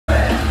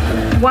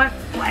What?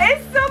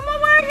 Is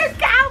someone wearing a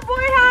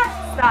cowboy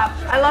hat? Stop.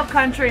 I love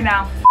country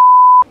now.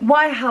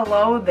 Why,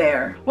 hello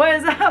there. What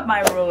is up, my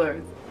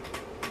rulers?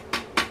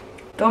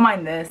 Don't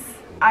mind this.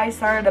 I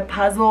started a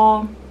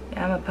puzzle.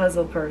 Yeah, I'm a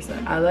puzzle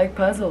person. I like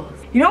puzzles.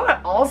 You know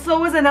what also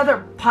was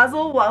another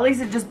puzzle? Well, at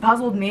least it just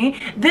puzzled me.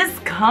 This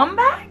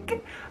comeback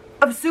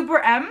of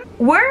SuperM.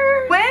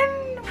 Where?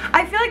 When?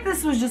 I feel like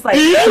this was just like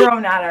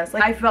thrown at us.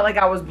 Like I felt like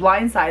I was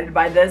blindsided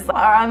by this.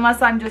 Or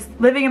unless I'm just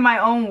living in my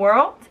own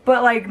world.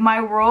 But like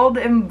my world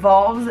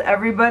involves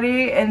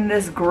everybody in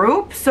this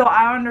group. So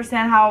I don't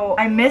understand how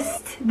I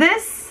missed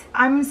this.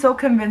 I'm so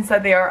convinced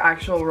that they are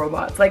actual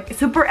robots. Like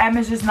SuperM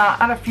is just not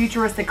a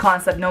futuristic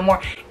concept no more.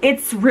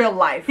 It's real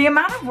life. The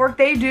amount of work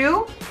they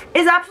do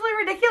is absolutely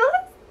ridiculous.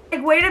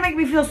 Like, way to make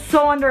me feel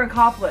so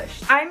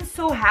underaccomplished. I'm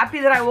so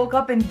happy that I woke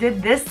up and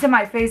did this to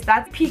my face.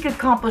 That's peak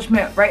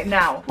accomplishment right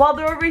now. While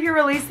they're over here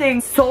releasing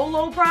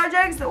solo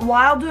projects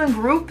while doing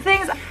group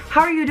things,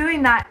 how are you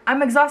doing that?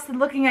 I'm exhausted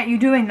looking at you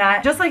doing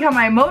that. Just like how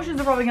my emotions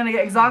are probably gonna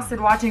get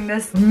exhausted watching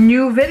this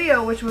new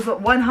video, which was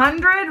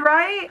 100,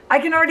 right? I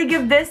can already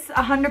give this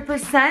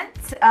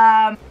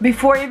 100%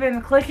 before even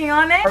clicking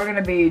on it. We're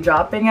gonna be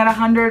dropping at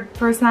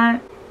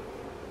 100%.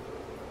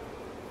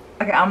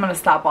 Okay, I'm gonna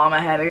stop on my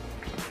head.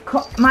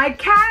 My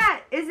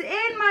cat is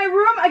in my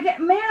room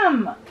again.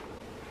 Ma'am,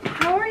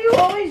 how are you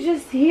always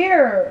just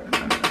here?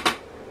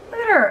 Look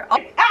at her. Ah,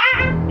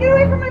 get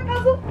away from my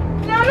puzzle.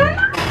 No, no,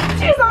 no.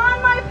 She's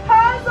on my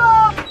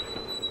puzzle.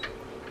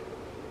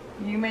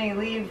 You may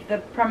leave the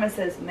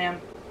premises, ma'am.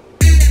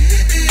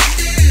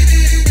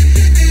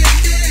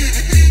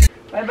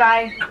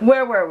 Bye-bye.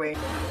 Where were we?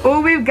 Oh,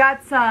 we've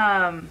got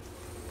some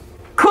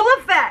cool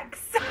effects.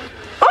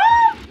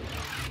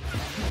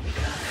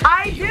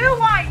 I do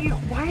want you.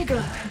 Why are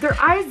their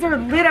eyes are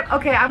lit up?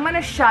 Okay, I'm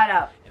gonna shut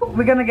up.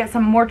 We're gonna get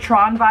some more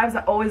Tron vibes.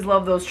 I always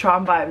love those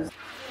Tron vibes.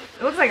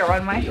 It looks like a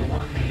runway.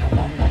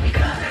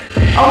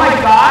 Oh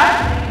my god.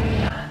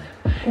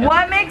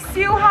 What makes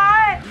you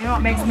hot? You know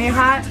what makes me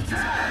hot?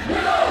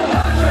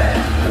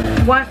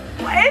 What?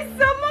 Is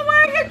someone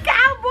wearing a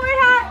cowboy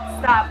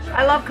hat? Stop.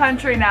 I love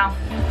country now.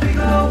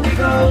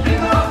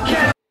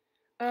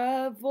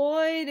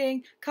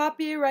 Avoiding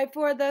copyright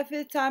for the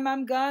 5th time.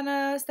 I'm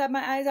gonna stab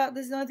my eyes out.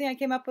 This is the only thing I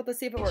came up with. Let's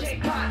see if it works.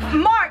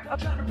 Mark!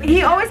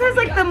 He always has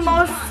like the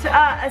most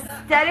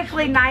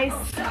aesthetically nice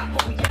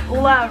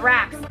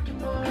racks.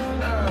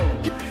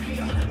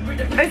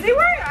 Is he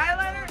wearing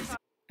eyeliner?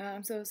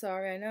 I'm so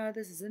sorry. I know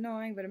this is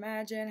annoying, but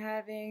imagine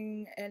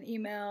having an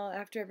email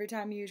after every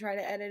time you try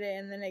to edit it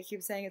and then it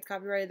keeps saying it's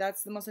copyrighted.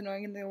 That's the most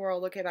annoying thing in the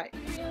world. Okay, bye.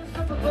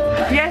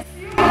 Yes.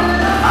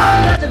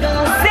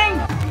 Sing!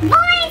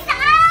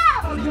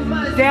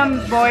 Damn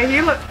boy, he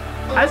look.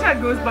 I just got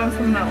goosebumps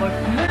from that look.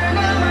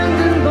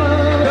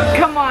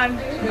 Come on,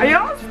 are you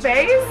on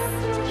space?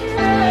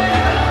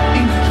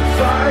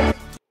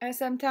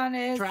 SM Town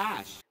is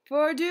trash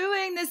for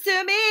doing this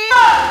to me.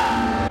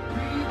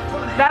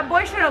 That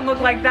boy shouldn't look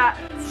like that.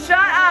 Shut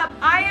up!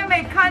 I am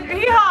a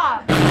country.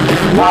 Hee-haw!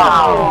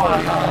 Wow!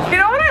 You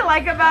know what I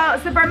like about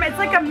SuperM? It's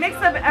like a mix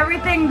of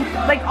everything,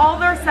 like all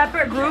their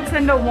separate groups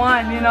into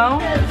one. You know?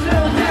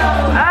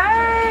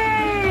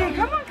 Hey,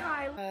 come on.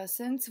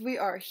 Since we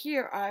are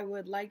here, I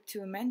would like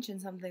to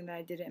mention something that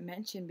I didn't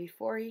mention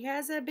before. He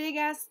has a big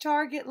ass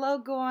Target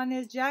logo on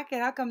his jacket.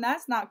 How come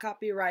that's not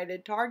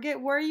copyrighted?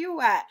 Target, where are you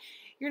at?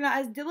 You're not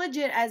as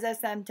diligent as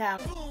SM Town.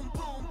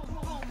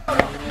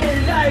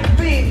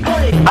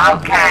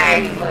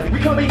 Okay.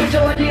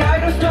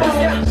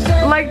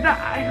 Like that.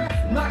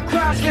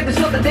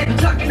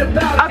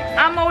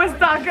 I'm always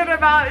talking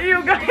about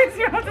you guys.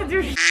 You have to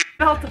do shit.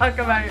 I'll talk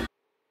about it.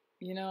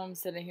 You know, I'm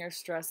sitting here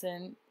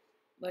stressing.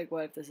 Like,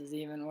 what if this doesn't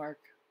even work?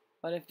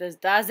 What if this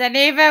doesn't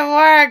even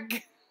work?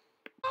 Is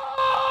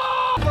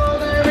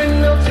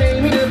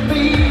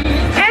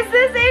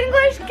this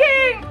English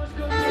King?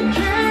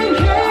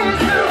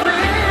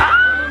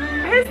 Ah,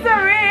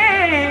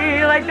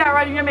 history! Like that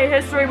run, you're gonna make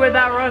history with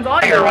that runs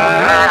all your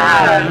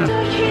run.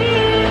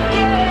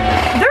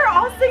 They're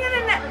all singing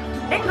in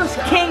English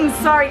King,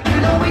 sorry.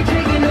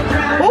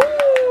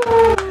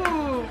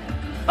 Ooh.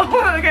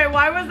 Oh, okay,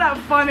 why was that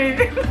funny?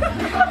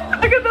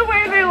 Look at the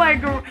way they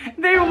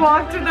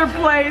walk to their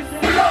place.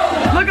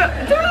 Look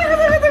at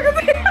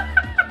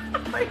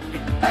like,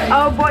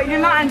 oh boy, you're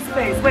not in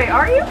space. Wait,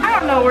 are you? I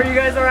don't know where you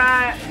guys are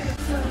at.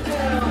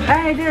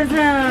 I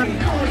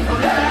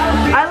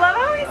love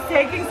how he's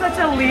taking such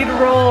a lead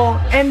role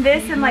in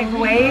this and like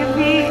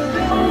wavy.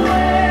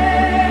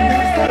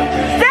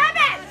 Damn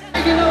it!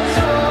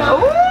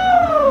 Ooh!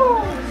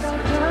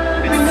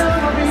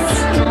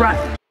 Right.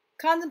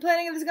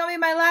 Contemplating if this is gonna be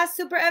my last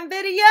SuperM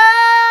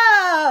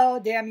video.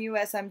 Damn you,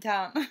 SM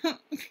Town.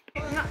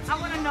 I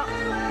wanna know.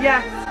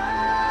 Yeah.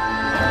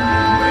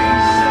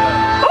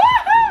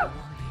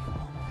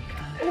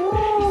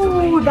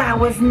 Ooh, that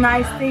was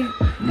nice. They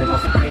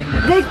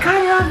cut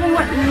it off and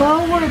went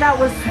lower. That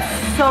was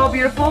so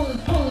beautiful.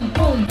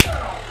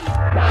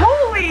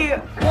 Holy.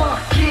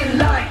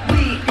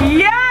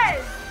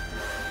 Yes.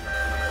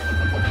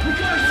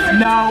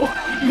 No.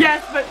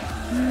 Yes, but.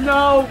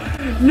 No,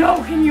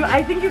 no, can you,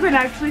 I think you can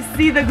actually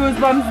see the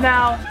goosebumps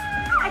now.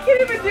 I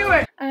can't even do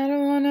it. I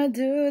don't wanna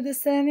do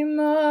this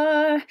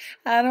anymore.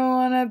 I don't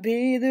wanna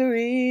be the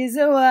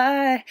reason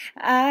why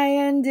I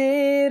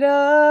ended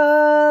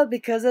all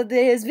because of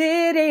this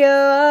video.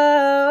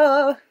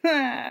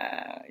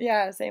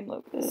 Yeah, same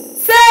look.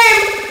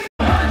 Same!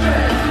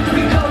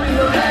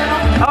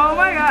 Oh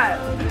my god.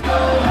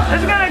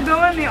 It's gonna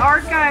go in the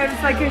archives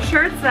like his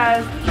shirt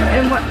says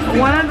in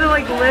one of the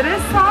like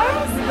latest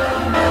songs.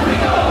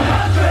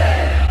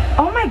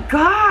 Oh my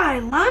god, I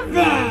love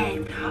that.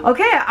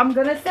 Okay, I'm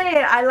gonna say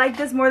it. I like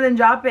this more than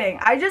dropping.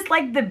 I just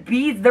like the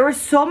beats. There were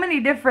so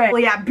many different,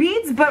 well, yeah,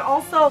 beats, but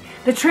also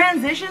the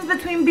transitions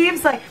between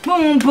beats, like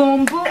boom,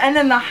 boom, boom, and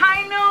then the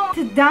high note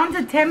to down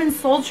to Tim and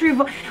sultry,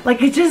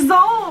 like it's just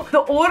all the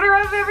order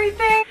of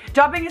everything.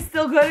 Dropping is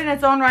still good in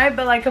its own right,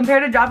 but like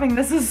compared to dropping,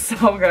 this is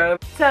so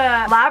good. To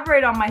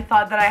elaborate on my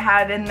thought that I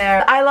had in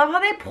there, I love how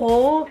they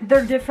pull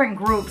their different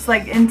groups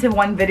like into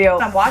one video.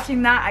 I'm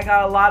watching that, I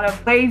got a lot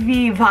of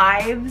wavy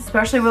vibes,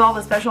 especially with all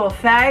the special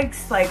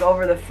effects, like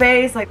over the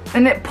face, like,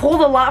 and it pulled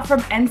a lot from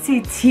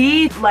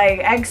NCT, like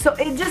EXO.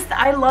 It just,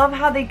 I love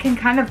how they can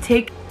kind of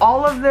take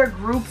all of their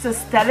groups'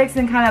 aesthetics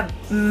and kind of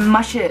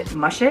mush it.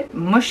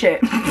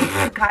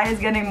 Kai is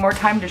getting more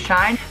time to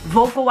shine.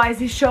 Vocal-wise,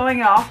 he's showing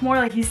it off more,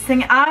 like he's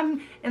singing,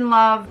 I'm in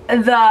love.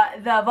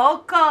 The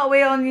vocal, we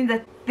don't need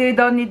the, they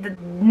don't need the,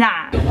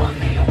 nah.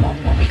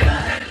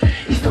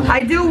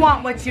 I do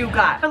want what you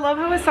got. I love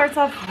how it starts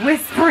off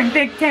whispering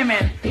Big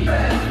Timon.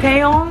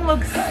 Taeyong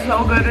looks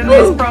so good in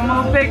this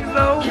promo pic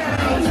though.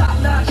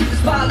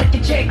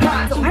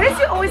 Why does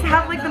he always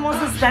have like the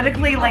most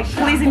aesthetically like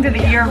pleasing to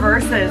the ear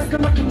verses?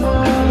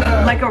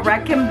 Like a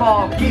wrecking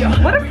ball.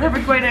 What a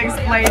perfect way to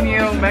explain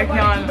you,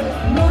 Baekhyun.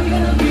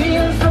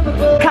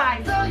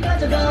 Kai.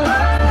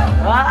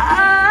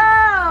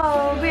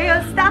 Oh, be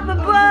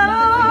unstoppable.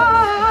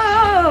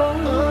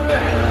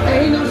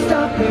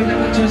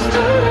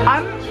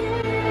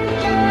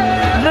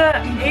 The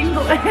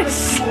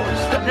English.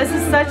 This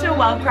is such a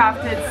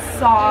well-crafted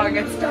song.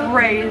 It's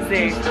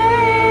crazy.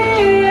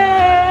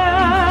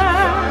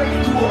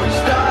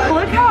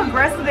 Look how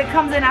aggressive it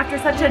comes in after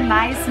such a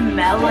nice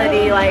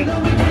melody. Like,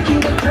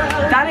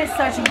 that is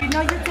such, you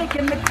know you're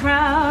taking the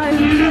crown.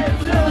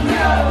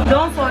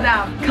 Don't slow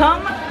down.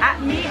 Come at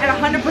me at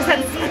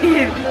 100%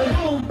 speed.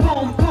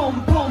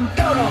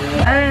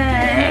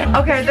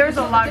 Okay, there's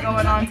a lot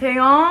going on.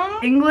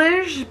 Taeyong,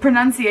 English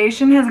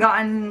pronunciation has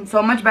gotten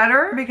so much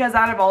better because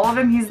out of all of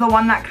them, he's the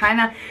one that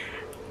kind of,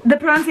 the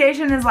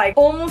pronunciation is like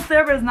almost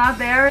there, but it's not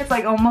there. It's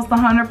like almost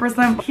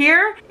 100%.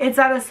 Here, it's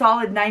at a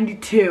solid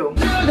 92.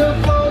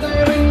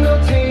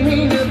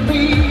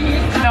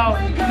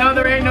 No,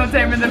 there ain't no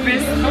taming the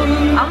beast.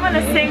 I'm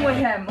gonna sing with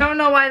him. I don't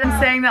know why I'm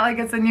saying that like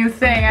it's a new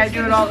thing. I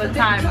do it all the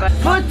time, but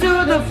foot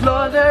to the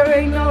floor, there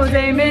ain't no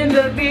taming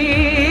the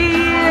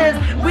beast.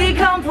 We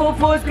come full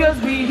force cause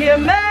we here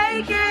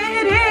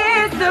making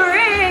history.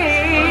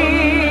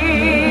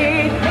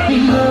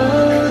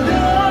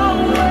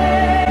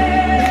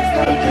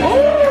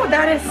 Oh,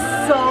 that is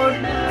so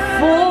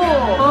full.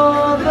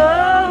 All the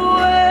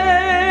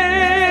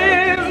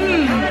way.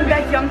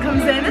 Baekhyun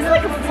comes in. This is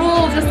like a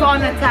full just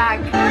on attack.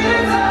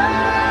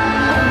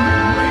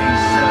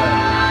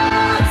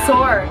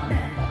 Sword.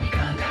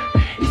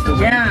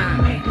 Yeah.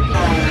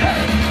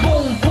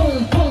 Boom,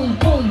 boom, boom,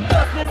 boom.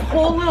 This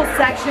whole little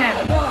section.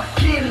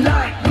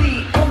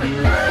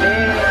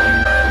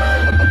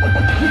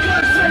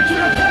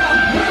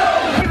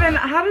 Even,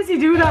 how does he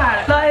do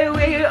that? Fly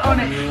away on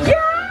it. Yeah!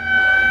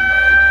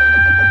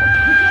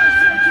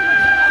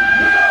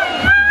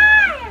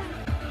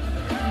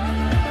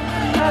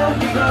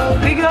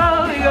 We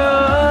go, we go.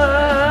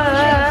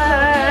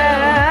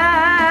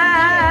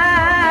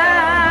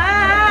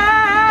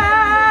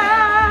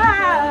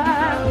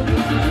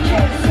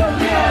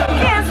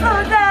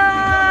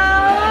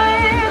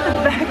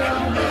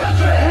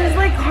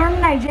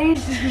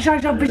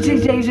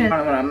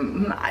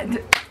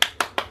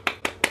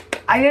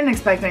 I didn't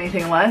expect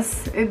anything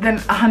less than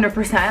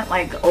 100%,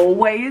 like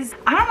always.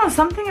 I don't know,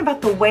 something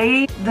about the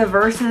way the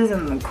verses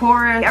and the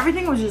chorus,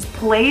 everything was just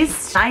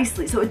placed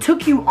nicely. So it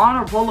took you on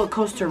a roller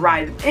coaster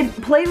ride. It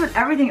played with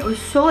everything. It was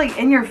so like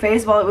in your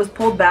face while it was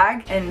pulled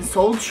back and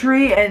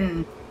sultry,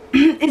 and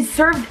it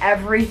served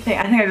everything.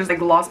 I think I just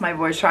like lost my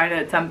voice trying to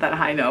attempt that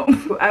high note.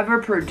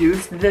 Whoever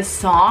produced this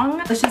song,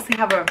 let's just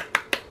have a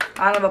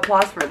round of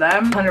applause for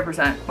them.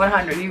 100%,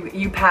 100.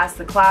 You passed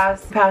the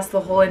class, you passed the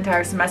whole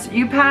entire semester.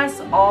 You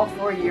passed all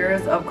 4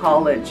 years of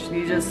college.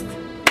 You don't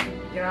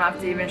have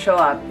to even show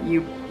up.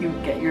 You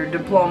get your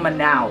diploma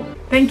now.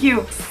 Thank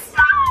you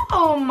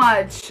so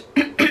much.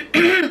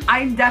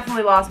 I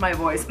definitely lost my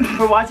voice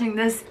for watching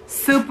this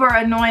super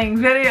annoying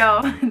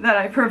video that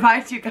I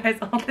provide you guys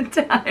all the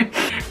time.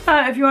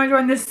 If you want to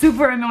join this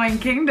super annoying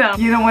kingdom,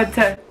 you know what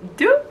to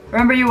do.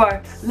 Remember, you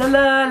are la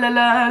la la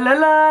la la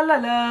la la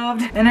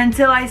loved. And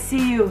until I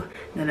see you,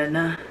 na na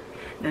na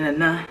na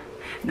na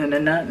na na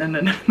na na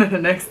na na na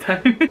next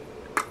time.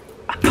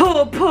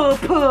 Pull, pull,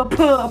 pull,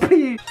 pull,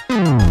 pull.